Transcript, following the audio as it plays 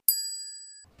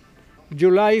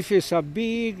Your life is a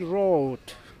big road,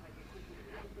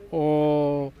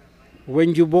 or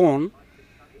when you born,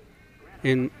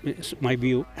 in my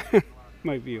view,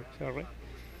 my view, sorry,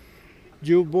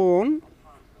 you born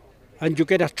and you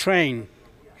get a train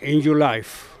in your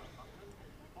life.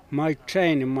 My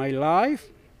train in my life,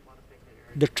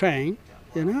 the train,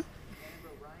 you know,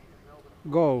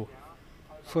 go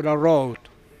for a road,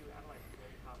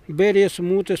 very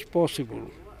smooth as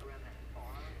possible.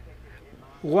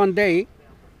 One day,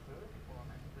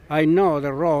 I know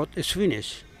the road is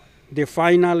finished. The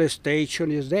final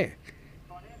station is there.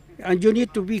 And you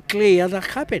need to be clear that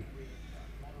happened.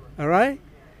 All right?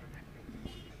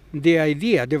 The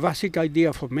basic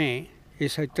idea for me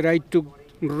is I try to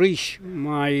reach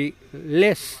my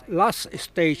last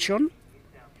station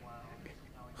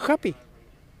happy,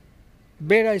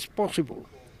 better as possible.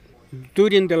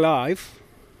 During the life,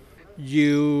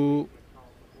 you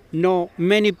know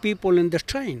many people in the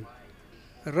train,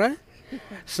 right?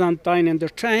 Sometime in the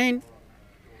train,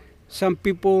 some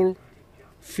people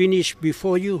finish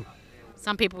before you.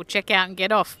 Some people check out and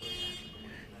get off.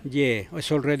 Yeah,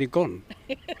 it's already gone.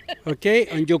 Okay,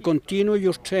 and you continue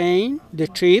your train, the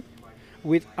trip,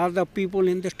 with other people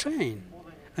in the train.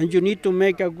 And you need to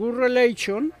make a good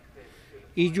relation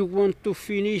if you want to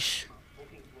finish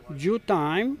your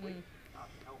time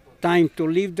to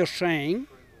leave the train,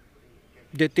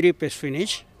 the trip is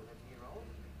finished,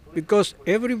 because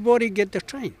everybody get the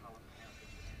train.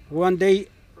 One day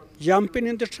jumping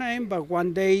in the train, but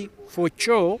one day for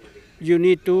sure you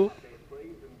need to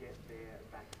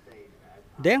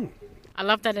down. I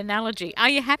love that analogy. Are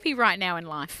you happy right now in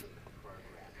life?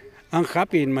 I'm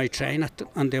happy in my train at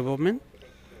the moment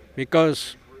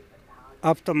because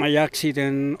after my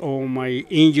accident or my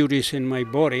injuries in my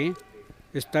body,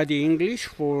 I studied English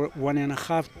for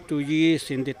 1.5, 2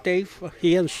 years in the TAFE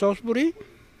here in Salisbury.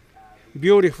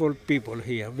 Beautiful people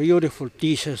here, beautiful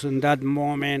teachers in that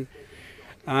moment,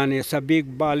 and it's a big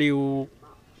value,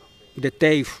 the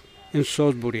TAFE in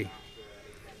Salisbury.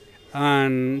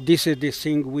 And this is the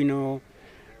thing we know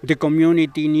the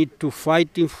community need to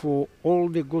fighting for all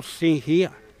the good things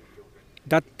here.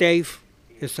 That TAFE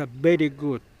is a very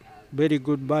good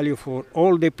value for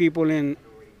all the people in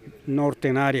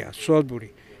northern area,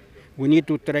 Salisbury. We need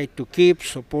to try to keep,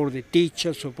 support the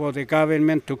teachers, support the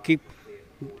government to keep,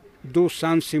 do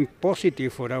something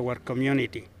positive for our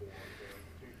community.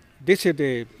 This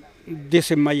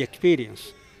is my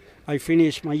experience. I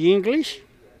finished my English,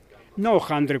 not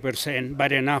 100%,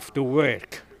 but enough to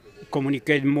work,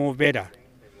 communicate more better,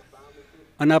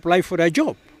 and apply for a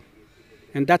job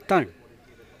in that time.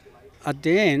 At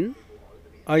the end,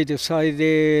 I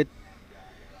decided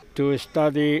to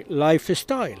study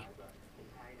lifestyle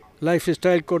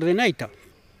coordinator,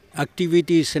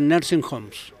 activities in nursing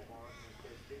homes.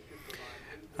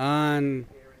 And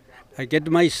I get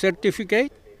my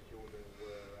certificate,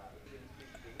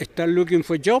 start looking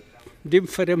for job,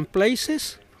 different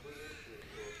places.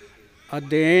 At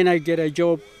the end, I get a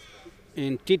job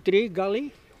in T3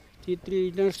 Gully,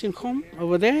 T3 nursing home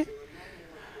over there.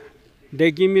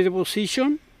 They give me the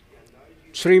position,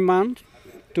 3 months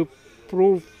to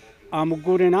prove I'm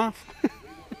good enough.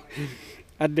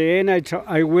 At the end,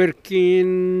 I work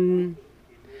in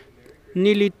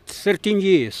nearly 13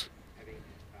 years.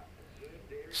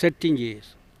 13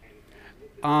 years.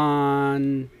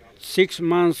 And 6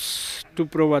 months to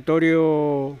probatory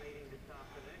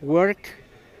work.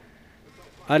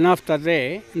 And after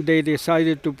that, they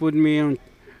decided to put me on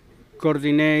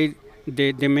coordinate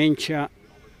the dementia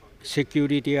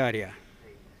security area.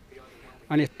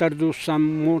 And start do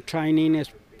some more training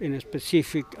in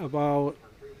specific about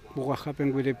what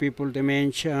happened with the people,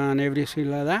 dementia and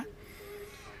everything like that.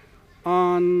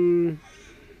 And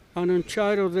I'm in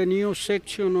charge of the new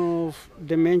section of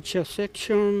dementia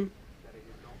section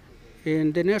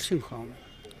in the nursing home.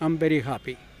 I'm very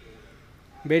happy.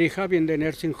 Very happy in the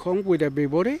nursing home with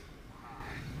everybody,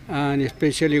 and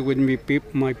especially with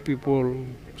my people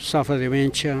suffer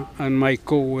dementia and my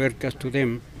co-workers to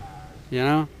them, you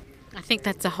know. I think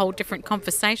that's a whole different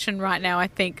conversation right now, I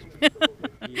think.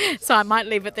 So I might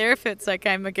leave it there if it's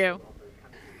okay, Miguel.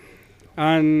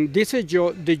 And this is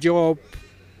the job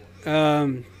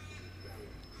I'm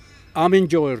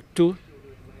enjoying too.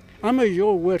 I'm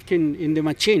enjoying working in the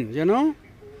machine, you know.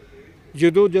 You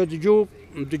do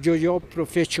your job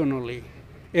professionally.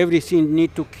 Everything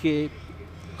need to keep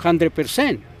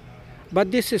 100%.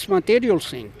 But this is material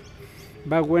thing.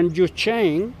 But when you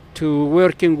change to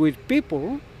working with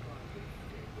people,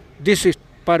 this is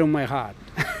part of my heart.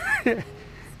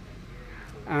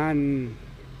 and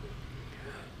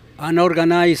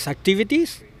organize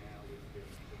activities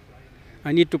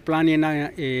I need to plan in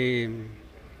a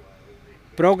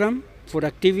program for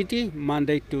activity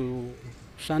Monday to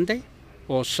Sunday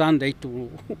or Sunday to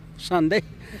Sunday.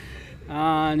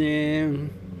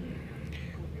 And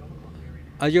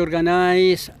I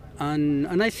organize,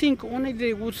 and I think one of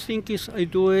the good things is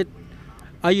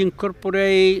I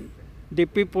incorporate the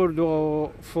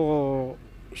people for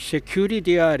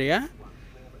security area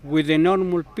with the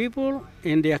normal people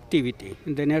in the activity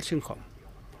in the nursing home.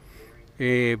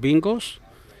 Bingos,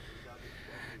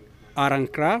 art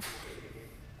and craft.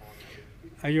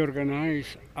 I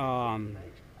organize a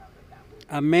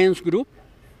men's group,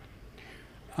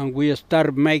 and we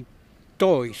start make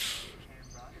toys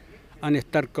and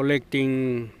start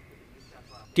collecting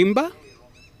timber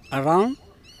around.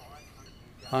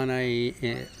 And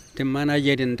the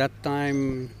manager in that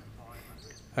time,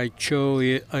 I show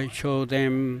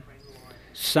them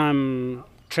some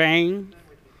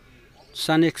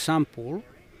example,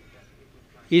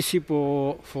 easy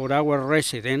for our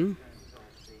resident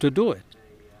to do it.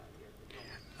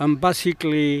 And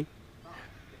basically,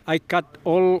 I cut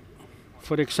all,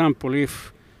 for example,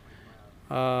 if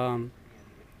I'm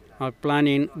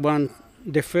planning one,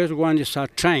 the first one is a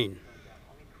train.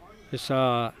 It's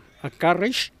a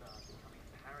carriage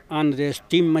and the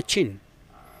steam machine.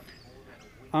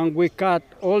 And we cut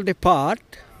all the part,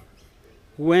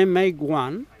 we make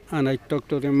one, and I talked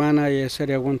to the manager, I said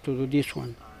I want to do this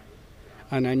one.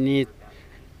 And I need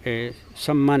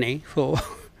some money for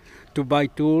to buy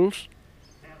tools,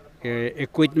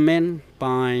 equipment,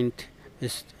 paint,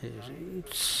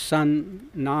 sun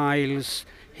nails,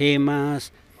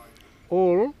 hammers,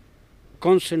 all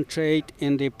concentrate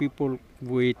in the people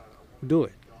we do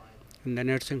it in the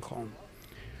nursing home.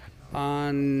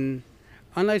 And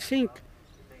I think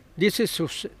this is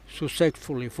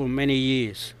successfully for many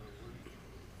years.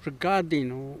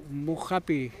 Regarding more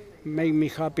happy, make me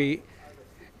happy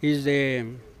is the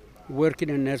working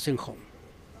in a nursing home,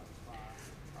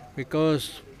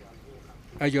 because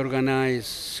I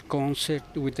organize concert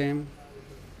with them,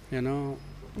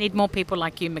 Need more people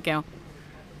like you, Miguel.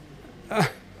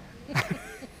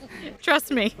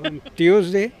 Trust me.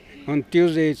 On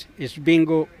Tuesday it's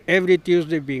bingo, every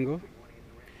Tuesday bingo.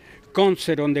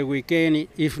 Concert on the weekend,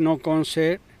 if no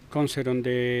concert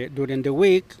during the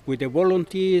week with the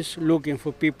volunteers, looking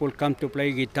for people come to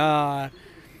play guitar,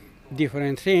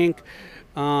 different things.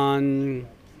 And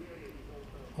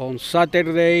on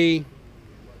Saturday,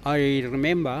 I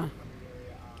remember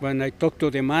when I talked to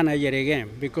the manager again,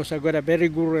 because I got a very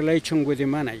good relation with the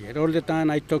manager. All the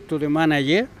time I talk to the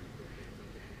manager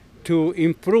to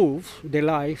improve the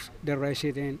life the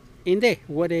resident in there,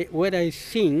 what I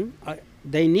think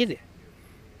they need it.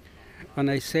 And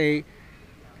I say,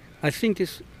 I think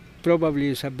it's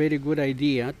probably a very good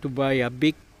idea to buy a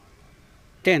big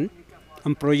tent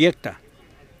and projector,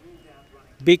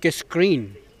 big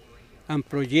screen and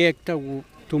projector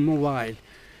to mobile.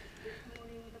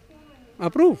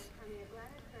 Approve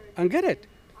and get it.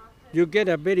 You get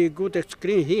a very good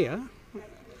screen here,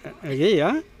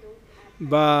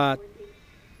 but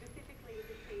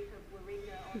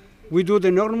we do the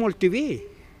normal TV.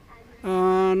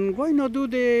 And why not do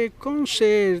the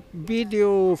concert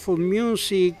video for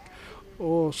music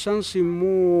or something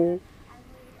more,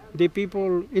 the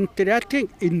people interacting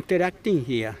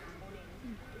here,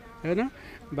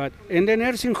 But in the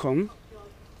nursing home,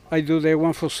 I do the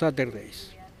one for Saturday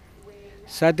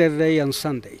and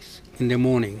Sundays in the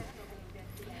morning,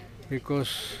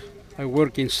 because I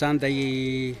work in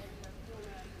Sunday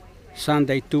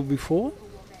two before,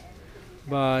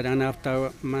 and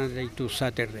after Monday to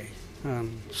Saturday.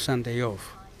 Sunday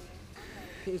off.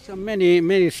 It's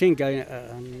many things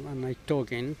I'm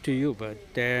talking to you, but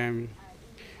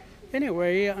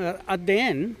anyway, at the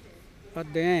end,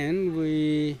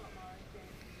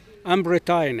 I'm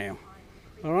retired now.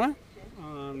 All right.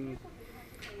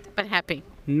 But happy.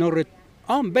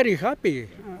 I'm very happy.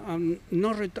 I'm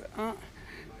not retired.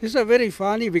 It's very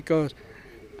funny because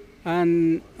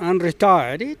I'm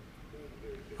retired.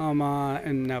 I'm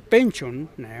in a pension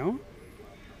now.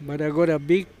 But I got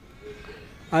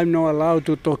I'm not allowed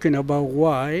to talking about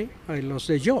why I lost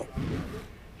the job.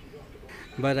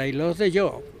 But I lost the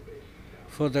job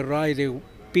for the right the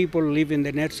people live in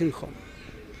the nursing home.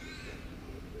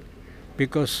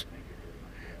 Because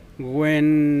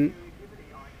when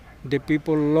the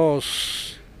people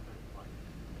lost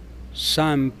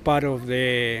some part of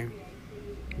the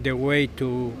way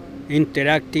to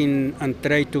interacting and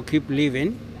try to keep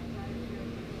living,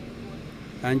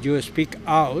 and you speak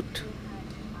out,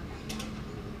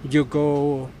 you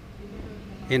go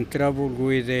in trouble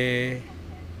with the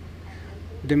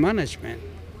management.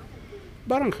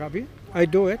 But I'm happy. I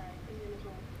do it.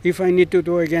 If I need to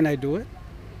do it again, I do it.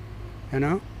 You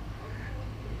know.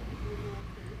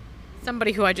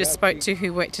 Somebody who I just spoke to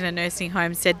who worked in a nursing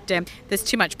home said there's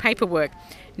too much paperwork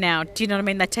now. Do you know what I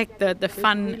mean? They take the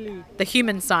fun, the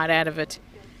human side out of it.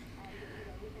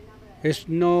 It's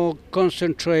no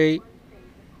concentrate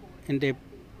in the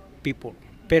people,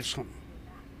 person.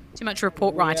 Too much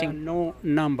report There are writing. no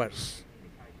numbers.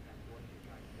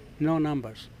 No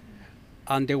numbers.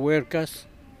 And the workers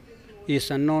is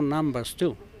a no numbers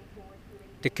too.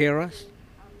 The carers,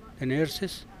 the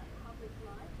nurses,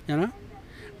 you know.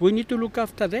 We need to look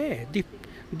after them.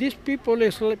 These people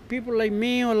is like people like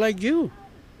me or like you.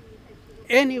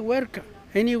 Any worker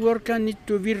needs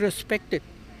to be respected.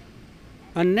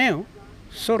 And now,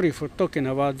 sorry for talking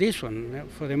about this one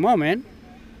for the moment,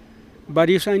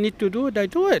 but if I need to do it, I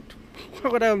do it.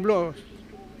 What I'm lost?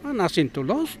 Nothing to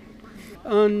lose.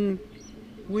 And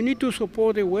we need to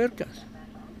support the workers,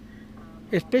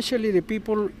 especially the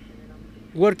people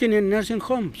working in nursing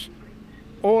homes.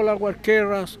 All our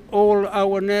carers, all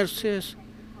our nurses,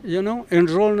 you know,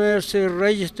 enrolled nurses,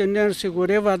 registered nurses,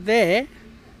 whatever there,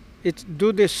 it's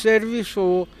do the service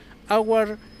for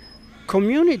our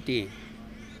community,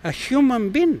 a human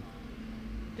being.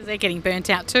 Because they're getting burnt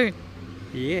out too.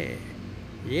 Yeah,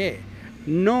 yeah.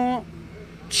 No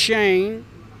change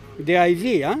the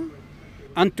idea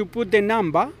and to put the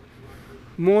number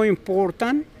more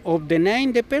important of the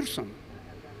name the person.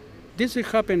 This is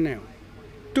happening now.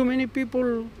 Too many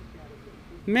people,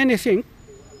 many things,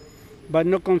 but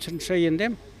no concentrate in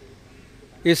them.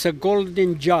 It's a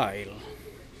golden child.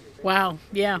 Wow,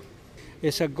 yeah.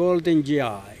 It's a golden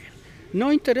child.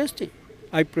 No interesting.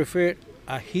 I prefer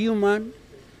a human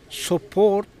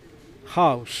support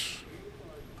house.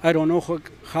 I don't know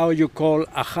how you call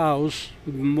a house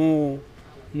more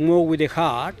with the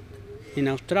heart in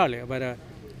Australia, but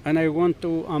and I want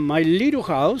to my little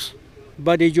house.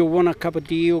 But if you want a cup of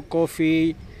tea or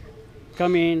coffee,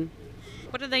 come in.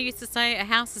 What did they used to say? A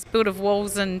house is built of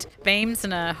walls and beams,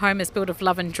 and a home is built of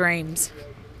love and dreams.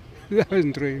 Love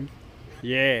and dream.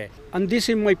 Yeah. And this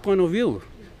is my point of view,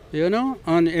 you know.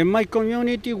 And in my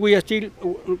community, we are still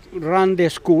run the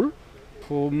school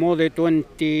for more than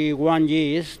 21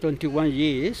 years. 21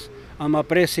 years. I'm a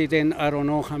president. I don't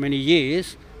know how many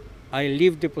years. I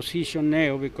leave the position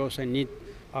now because I need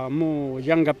a more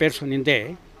younger person in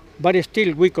there. But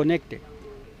still, we connected.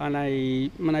 And I'm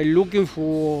looking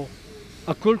for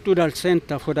a cultural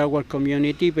center for our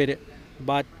community,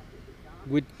 but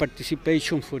with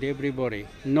participation for everybody.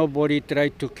 Nobody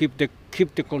tried to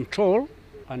keep the control,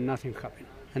 and nothing happened.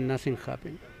 And nothing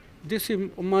happened. This is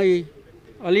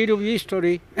a little bit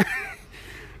history,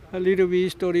 a little bit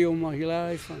history of my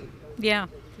life. Yeah,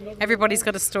 everybody's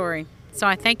got a story. So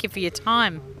I thank you for your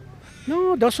time.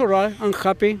 No, that's all right. I'm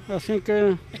happy. I think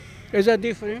is that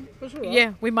different? That's all right.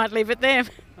 Yeah, we might leave it there.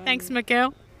 Thanks,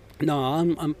 Miguel. No,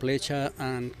 I'm pleasure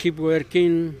and keep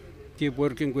working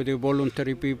with the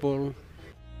voluntary people.